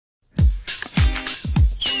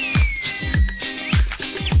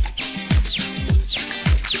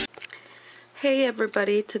Hey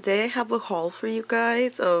everybody, today I have a haul for you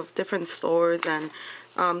guys of different stores and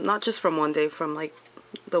not just from one day, from like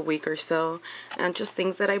the week or so, and just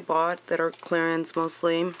things that I bought that are clearance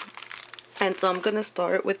mostly. And so I'm gonna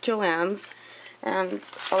start with Joann's, and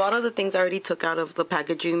a lot of the things I already took out of the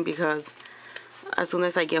packaging because as soon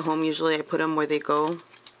as I get home usually I put them where they go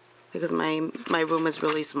because my room is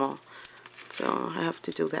really small, so I have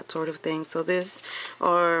to do that sort of thing. So this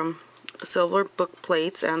are silver book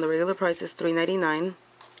plates and the regular price is $3.99,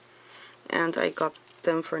 and I got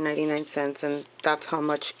them for 99 cents, and that's how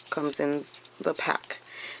much comes in the pack.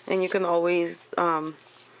 And you can always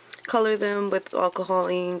color them with alcohol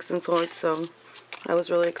inks and sorts, so I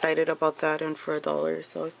was really excited about that, and for $1,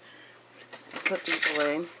 so I put these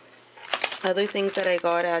away. Other things that I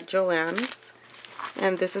got at Joann's,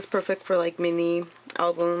 and this is perfect for like mini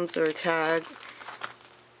albums or tags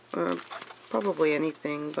or probably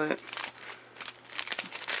anything, but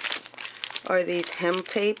are these hem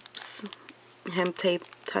tape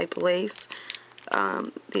type lace.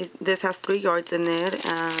 This has 3 yards in it,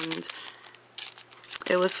 and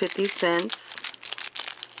it was 50 cents,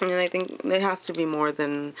 and I think it has to be more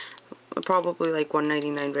than probably like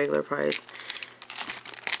 $1.99 regular price.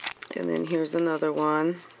 And then here's another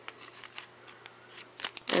one,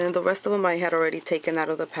 and the rest of them I had already taken out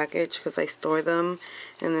of the package because I store them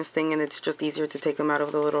in this thing and it's just easier to take them out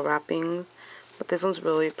of the little wrappings. But this one's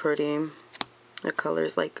really pretty. The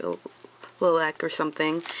color's like a lilac or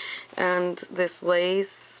something, and this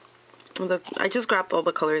lace, I just grabbed all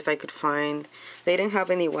the colors I could find. They didn't have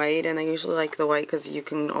any white, and I usually like the white because you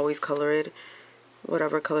can always color it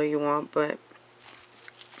whatever color you want, but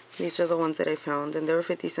these are the ones that I found, and they were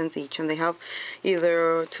 50 cents each, and they have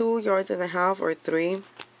either 2.5 yards or 3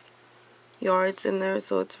 yards in there,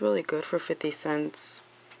 so it's really good for 50 cents.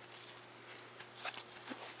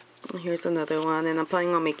 Here's another one, and I'm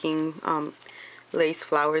planning on making lace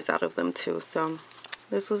flowers out of them too, so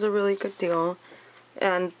this was a really good deal.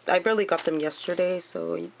 And I barely got them yesterday,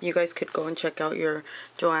 so you guys could go and check out your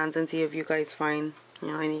Joann's and see if you guys find,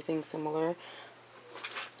 anything similar.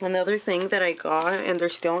 Another thing that I got, and they're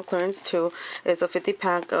still on clearance too, is a 50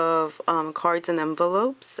 pack of cards and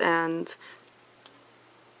envelopes. And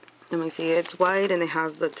let me see, it's white and it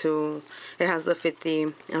has the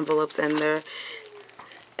 50 envelopes in there.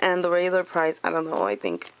 And the regular price, I don't know, I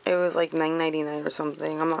think it was like $9.99 or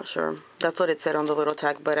something. I'm not sure. That's what it said on the little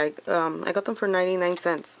tag, but I got them for 99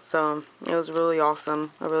 cents. So it was really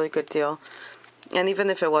awesome, a really good deal. And even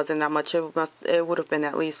if it wasn't that much, it would have been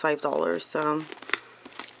at least $5. So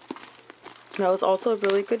that was also a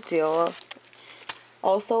really good deal.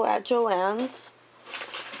 Also at Joann's,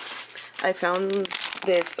 I found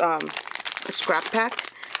this scrap pack.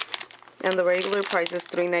 And the regular price is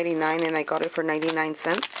 $3.99, and I got it for 99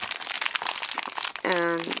 cents.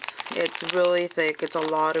 And it's really thick. It's a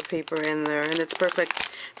lot of paper in there, and it's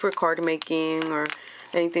perfect for card making or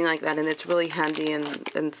anything like that. And it's really handy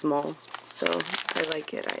and small, so I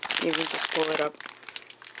like it. You can just pull it up.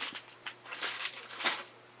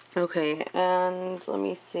 Okay, and let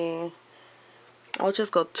me see. I'll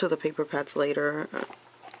just go to the paper pads later.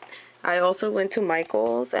 I also went to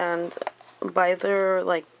Michael's, and by their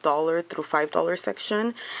like $1 through $5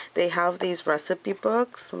 section, they have these recipe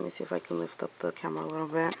books. Let me see if I can lift up the camera a little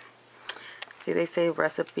bit. See, they say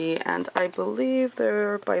recipe, and I believe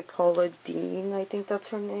they're by Paula Deen. I think that's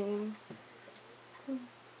her name.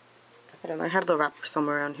 I don't know, I had the wrapper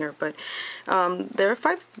somewhere around here, but they're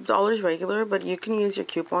 $5 regular, but you can use your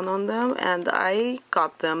coupon on them. And I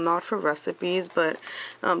got them not for recipes, but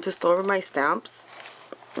to store my stamps,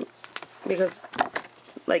 because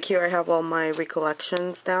like here I have all my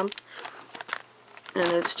recollection stamps,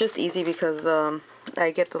 and it's just easy because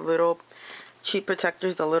I get the little sheet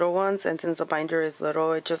protectors, the little ones, and since the binder is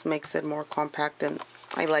little, it just makes it more compact, and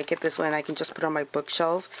I like it this way, and I can just put it on my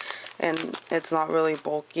bookshelf, and it's not really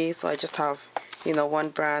bulky, so I just have, one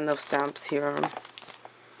brand of stamps here.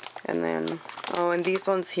 And then, and these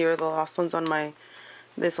ones here, the last ones on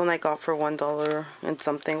this one I got for $1 and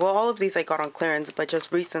something. Well, all of these I got on clearance, but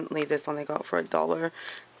just recently this one I got for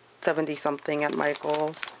 $1.70 something at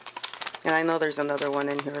Michael's. And I know there's another one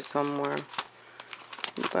in here somewhere,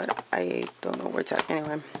 but I don't know where it's at.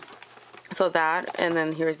 Anyway, so that, and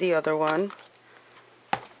then here's the other one.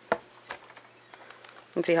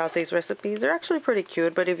 And see how it says recipes? They're actually pretty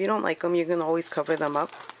cute, but if you don't like them, you can always cover them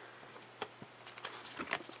up.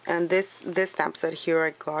 And this stamp set here I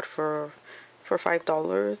got for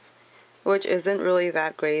 $5, which isn't really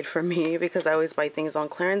that great for me because I always buy things on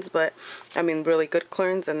clearance, but I mean really good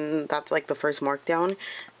clearance, and that's like the first markdown.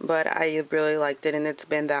 But I really liked it, and it's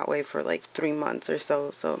been that way for like 3 months or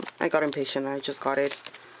so, so I got impatient and I just got it.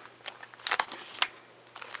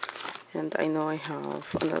 And I know I have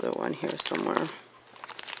another one here somewhere.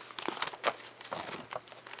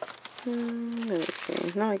 Let me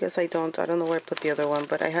see. No, I guess I don't. I don't know where I put the other one,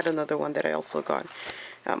 but I had another one that I also got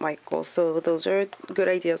at Michael's. So those are good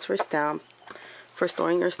ideas for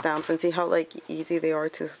storing your stamps, and see how like easy they are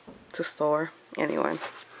to store. Anyway.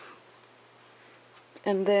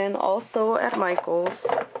 And then also at Michael's,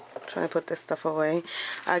 trying to put this stuff away,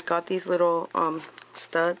 I got these little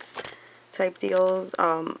studs type deals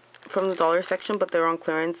from the dollar section, but they're on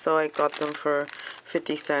clearance, so I got them for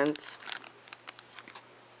 50 cents.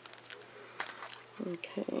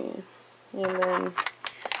 Okay, and then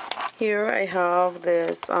here I have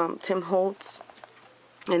this Tim Holtz,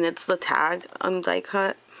 and it's the tag die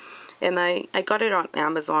cut, and I got it on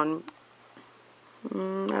Amazon. I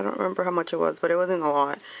don't remember how much it was, but it wasn't a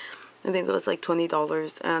lot. I think it was like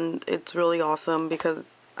 $20, and it's really awesome because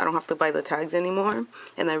I don't have to buy the tags anymore,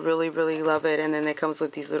 and I really love it. And then it comes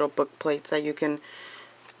with these little book plates that you can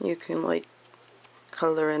like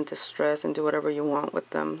color and distress and do whatever you want with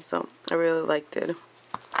them. So I really liked it.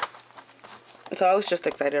 So I was just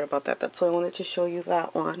excited about that. That's why I wanted to show you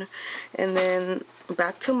that one. And then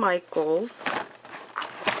back to Michael's.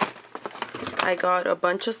 I got a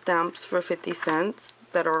bunch of stamps for 50 cents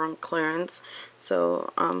that are on clearance.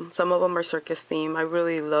 So some of them are circus theme. I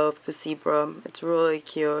really love the zebra. It's really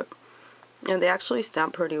cute. And they actually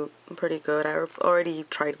stamp pretty good. I've already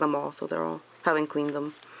tried them all, so they're all, haven't cleaned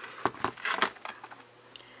them.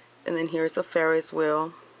 And then here's a Ferris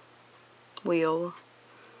wheel. And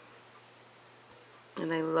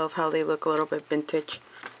I love how they look a little bit vintage.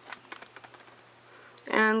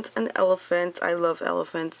 And an elephant. I love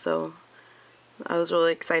elephants, so I was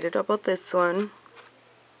really excited about this one.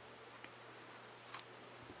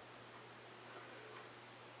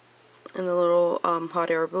 And a little hot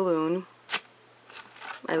air balloon.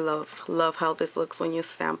 I love how this looks when you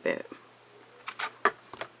stamp it.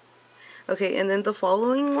 Okay, and then the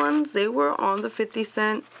following ones, they were on the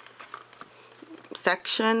 50-cent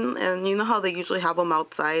section, and you know how they usually have them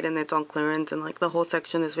outside and it's on clearance, and like the whole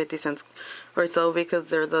section is 50 cents or so because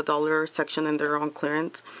they're the dollar section and they're on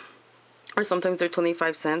clearance, or sometimes they're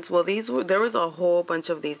 25 cents. Well, there was a whole bunch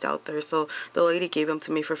of these out there, so the lady gave them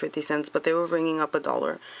to me for 50 cents, but they were bringing up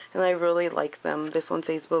 $1, and I really like them. This one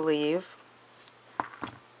says Believe,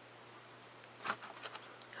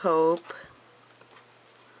 Hope,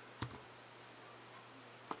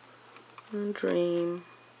 and Dream.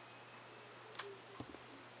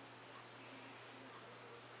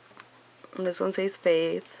 And this one says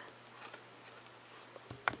Faith,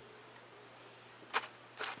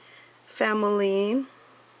 Family,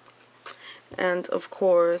 and of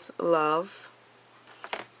course Love.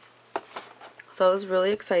 So I was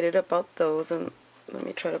really excited about those, and let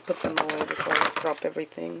me try to put them away before I drop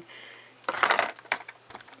everything.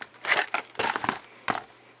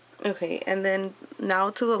 Okay, and then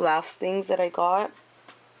now to the last things that I got.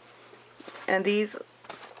 And these,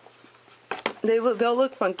 they'll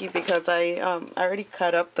look funky because I already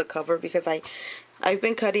cut up the cover, because I've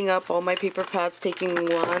been cutting up all my paper pads, taking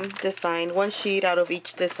one sheet out of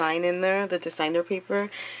each design in there, the designer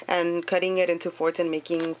paper, and cutting it into fourths and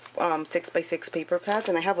making 6x6 paper pads.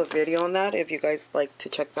 And I have a video on that if you guys like to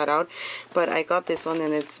check that out. But I got this one,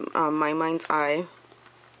 and it's My Mind's Eye.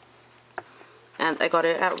 And I got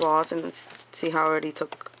it at Ross, and see how I already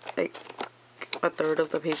took like a third of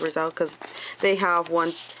the papers out, because they have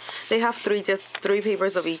three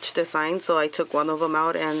papers of each design, so I took one of them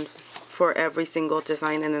out and for every single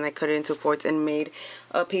design, and then I cut it into fourths and made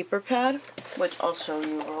a paper pad, which I'll show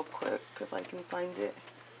you real quick if I can find it.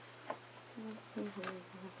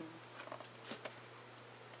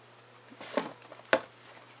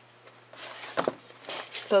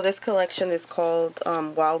 So this collection is called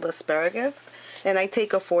Wild Asparagus, and I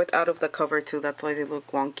take a fourth out of the cover too, that's why they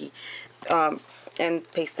look wonky,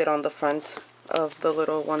 and paste it on the front of the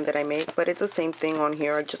little one that I make. But it's the same thing on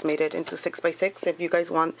here. I just made it into 6x6. If you guys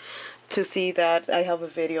want to see that, I have a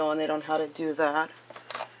video on it on how to do that.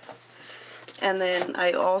 And then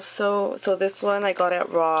I also, so this one I got at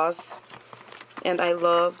Ross, and I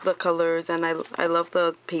love the colors, and I love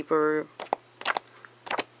the paper.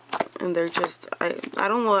 And they're just, I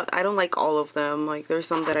don't like all of them. Like, there's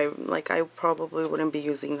some that I probably wouldn't be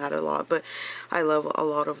using that a lot, but I love a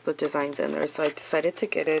lot of the designs in there, so I decided to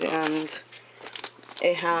get it. And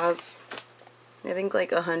it has, I think,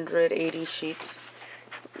 like 180 sheets,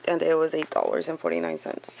 and it was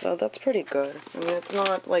 $8.49, so that's pretty good. I mean, it's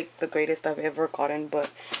not like the greatest I've ever gotten, but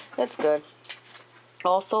that's good.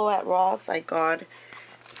 Also at Ross, I got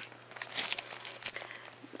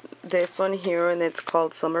this one here, and it's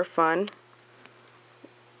called Summer Fun.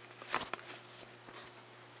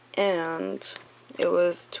 and it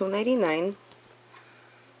was $2.99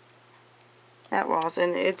 at Ross,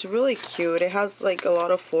 and it's really cute. It has like a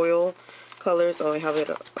lot of foil colors. Oh, I have it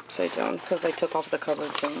upside down because I took off the cover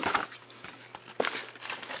too.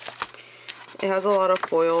 It has a lot of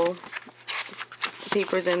foil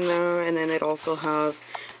papers in there, and then it also has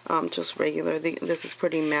just regular. This is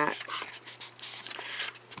pretty matte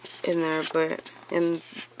in there, but in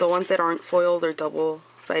the ones that aren't foil, they're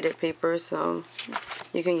double-sided papers, so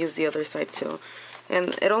you can use the other side too.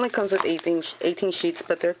 And it only comes with 18 sheets,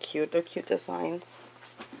 but they're cute. They're cute designs.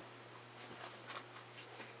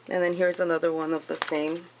 And then here's another one of the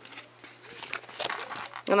same.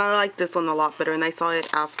 And I like this one a lot better, and I saw it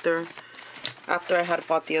after I had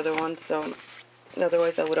bought the other one, so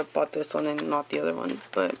otherwise I would have bought this one and not the other one.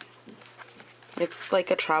 But it's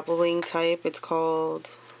like a traveling type. It's called,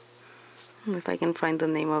 if I can find the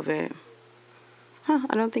name of it.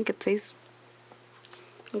 I don't think it says.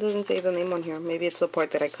 It doesn't say the name on here. Maybe it's the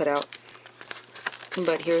part that I cut out.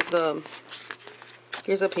 But here's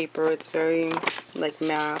a paper. It's very like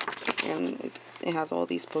matte, and it has all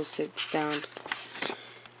these postage stamps.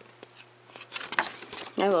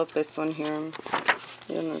 I love this one here, and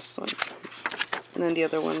this one, and then the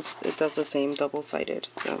other ones, it does the same, double-sided.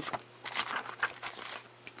 So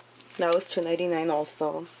that was $2.99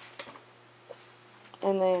 also.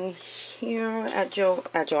 And then here at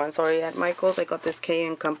Michael's, I got this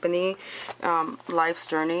K & Company Life's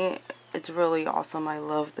Journey. It's really awesome. I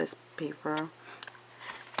love this paper.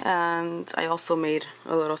 And I also made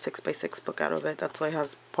a little 6x6 book out of it. That's why it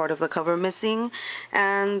has part of the cover missing.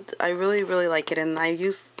 And I really, really like it. And I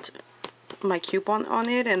used my coupon on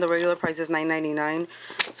it, and the regular price is $9.99.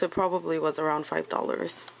 So it probably was around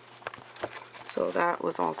 $5. So that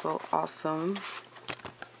was also awesome.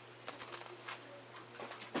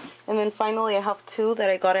 And then finally, I have two that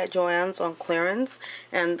I got at Joann's on clearance,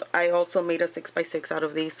 and I also made a 6x6 out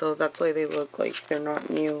of these, so that's why they look like they're not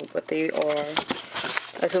new, but they are.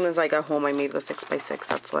 As soon as I got home, I made the 6x6,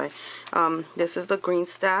 that's why. This is the green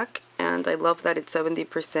stack, and I love that it's 70%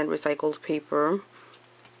 recycled paper.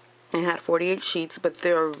 It had 48 sheets, but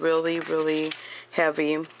they're really, really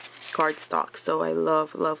heavy cardstock, so I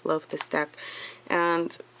love, love, love this stack.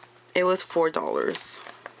 And it was $4.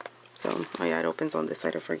 So, oh yeah, it opens on this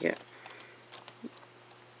side, I forget.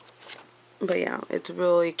 But yeah, it's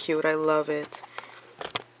really cute. I love it.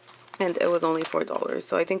 And it was only $4.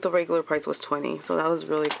 So I think the regular price was $20. So that was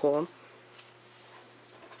really cool.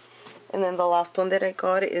 And then the last one that I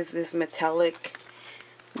got is this metallic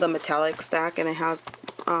stack. And it has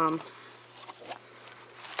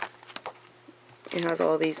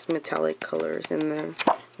all these metallic colors in there.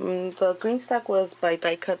 The green stack was by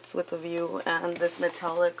Die Cuts with a View, and this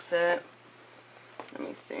metallic set, let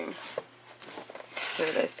me see, here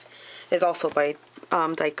it is also by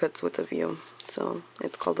Die Cuts with a View. So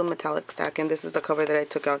it's called the metallic stack, and this is the cover that I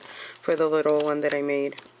took out for the little one that I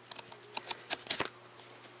made.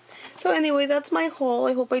 So anyway, that's my haul.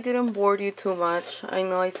 I hope I didn't bore you too much. I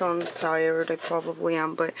know I sound tired, I probably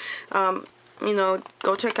am, but you know,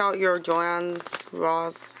 go check out your Joann's,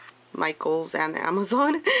 Ross, Michael's, and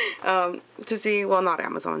Amazon to see, well, not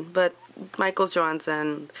Amazon, but Michael's, Joann's,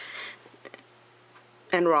 and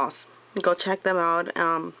Ross. Go check them out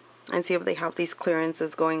and see if they have these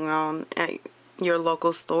clearances going on at your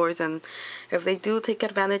local stores, and if they do, take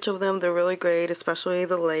advantage of them. They're really great, especially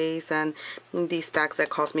the lace and these stacks that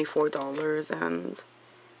cost me $4, and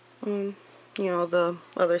you know, the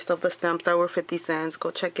other stuff, the stamps that were 50 cents.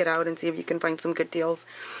 Go check it out and see if you can find some good deals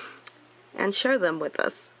and share them with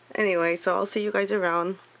us. Anyway, so I'll see you guys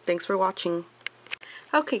around. Thanks for watching.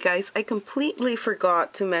 Okay guys, I completely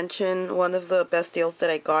forgot to mention one of the best deals that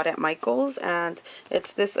I got at Michael's, and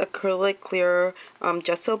it's this acrylic clear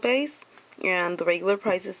gesso base, and the regular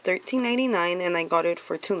price is $13.99, and I got it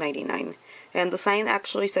for $2.99. And the sign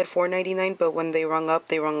actually said $4.99, but when they rung up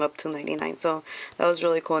 $2.99. So that was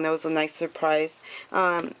really cool, and it was a nice surprise.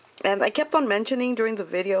 And I kept on mentioning during the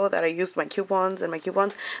video that I used my coupons.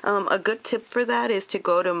 A good tip for that is to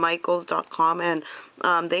go to michaels.com, and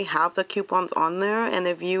they have the coupons on there. And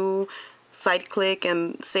if you side click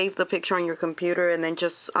and save the picture on your computer, and then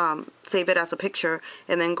just save it as a picture,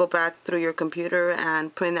 and then go back through your computer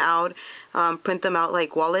and print them out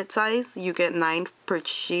like wallet size, you get 9 per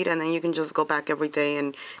sheet, and then you can just go back every day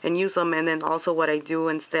and use them. And then also what I do,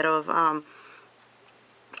 instead of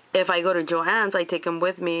if I go to Joann's, I take them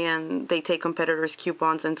with me, and they take competitors'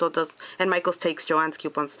 coupons, and so does, and Michael's takes Joann's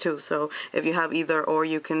coupons too. So if you have either or,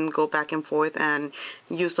 you can go back and forth and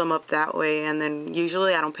use them up that way. And then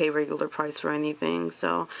usually I don't pay regular price for anything.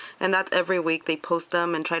 So, and that's every week. They post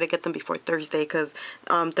them and try to get them before Thursday, because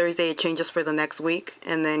Thursday it changes for the next week,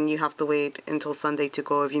 and then you have to wait until Sunday to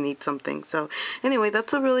go if you need something. So anyway,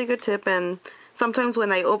 that's a really good tip. And sometimes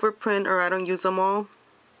when I overprint or I don't use them all,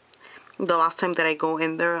 the last time that I go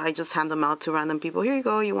in there, I just hand them out to random people. Here you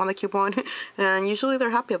go, you want a coupon? And usually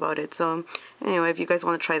they're happy about it. So anyway, if you guys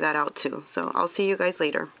want to try that out too. So I'll see you guys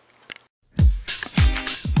later.